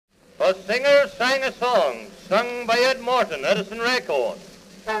A singer sang a song, sung by Ed Morton, Edison Record.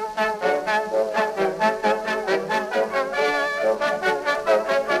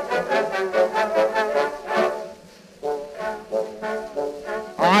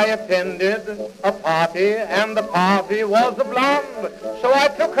 I attended a party, and the party was a blonde, so I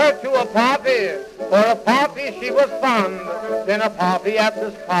took her to a party. For a party she was fond. Then a party at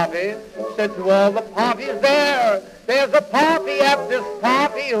this party said to all the parties there, there's a party at this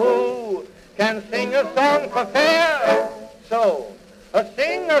party who can sing a song for fair. So a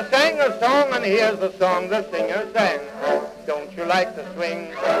singer sang a song, and here's the song the singer sang. Don't you like to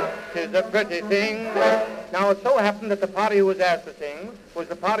swing? 'Tis a pretty thing. Now it so happened that the party who was asked to sing was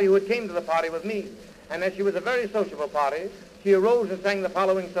the party who had came to the party with me. And as she was a very sociable party, she arose and sang the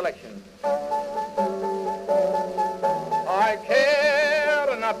following selection. I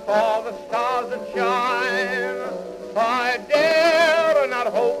care not for the stars that shine, I dare not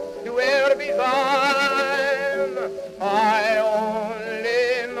hope to e'er be thine. I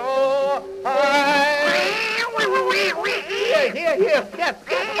only know Here, yes.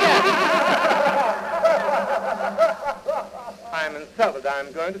 I'm insulted.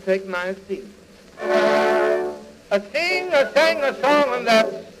 I'm going to take my seat. A singer sang a song, and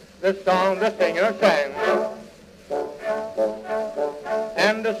that's the song the singer sang.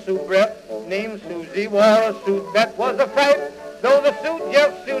 And a soubrette named Susie wore a suit that was a fright. Though the suit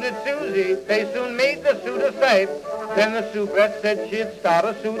just suited Susie, they soon made the suit a sight. Then the soubrette said she'd start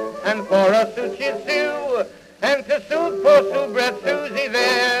a suit, and for a suit she'd sue. And to suit poor soubrette Susie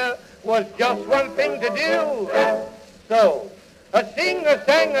there was just one thing to do. So a singer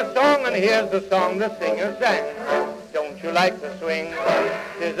sang a song, and here's the song the singer sang. Don't you like to swing?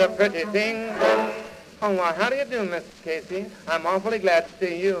 'Tis a pretty thing. Oh, well, how do you do, Mrs. Casey? I'm awfully glad to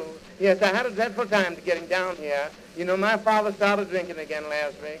see you. Yes, I had a dreadful time getting down here. You know, my father started drinking again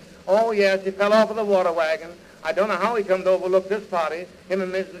last week. Oh, yes, he fell off of the water wagon. I don't know how he come to overlook this party. Him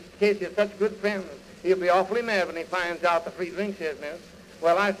and Mrs. Casey are such good friends. He'll be awfully mad when he finds out the free drinks is missed.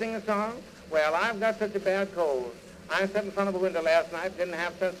 Well, I sing a song. Well, I've got such a bad cold. I sat in front of a window last night, didn't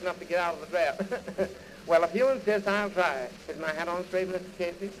have sense enough to get out of the draft. Well, if you insist, I'll try. Is my hat on straight, Mrs.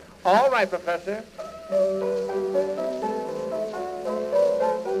 Casey? All right, Professor.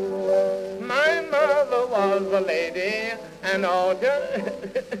 My mother was a lady, and oh,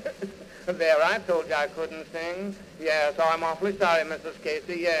 there, I told you I couldn't sing. Yes, oh, I'm awfully sorry, Mrs.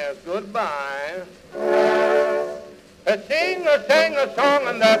 Casey. Yes, goodbye. A singer sang a song,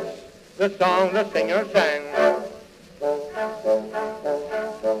 and that's the song the singer sang.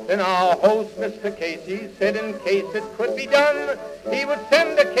 Then our host, Mr. Casey, said in case it could be done, he would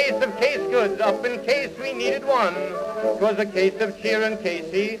send a case of case goods up in case we needed one. 'Twas a case of cheer and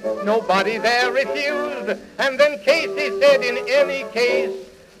Casey, nobody there refused. And then Casey said in any case,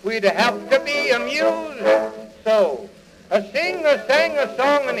 we'd have to be amused. So a singer sang a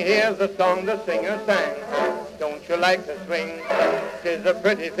song, and here's the song the singer sang. Don't you like to swing? 'Tis a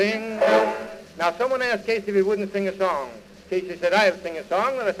pretty thing. Now, someone asked Casey if he wouldn't sing a song. Casey said, I'll sing a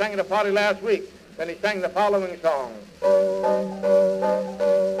song that I sang at a party last week. Then he sang the following song.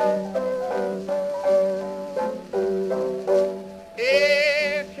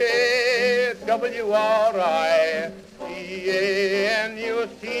 H-A-W-R-I-G-A-N-U-C.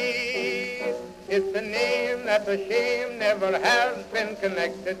 It's a name that the shame never has been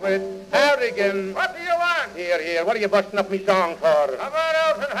connected with Harrigan. What do you want? Here, what are you busting up me song for? Come on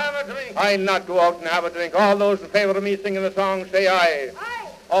out and have a drink. I'll not go out and have a drink. All those in favor of me singing the song, say aye. Aye.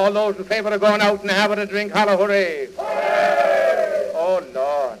 All those in favor of going out and having a drink, holla hooray. Hooray! Oh,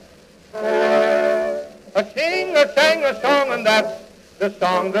 Lord. A singer sang a song, and that's the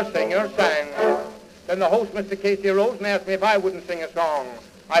song the singer sang. Then the host, Mr. Casey, arose and asked me if I wouldn't sing a song.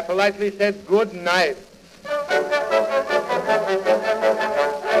 I politely said, good night.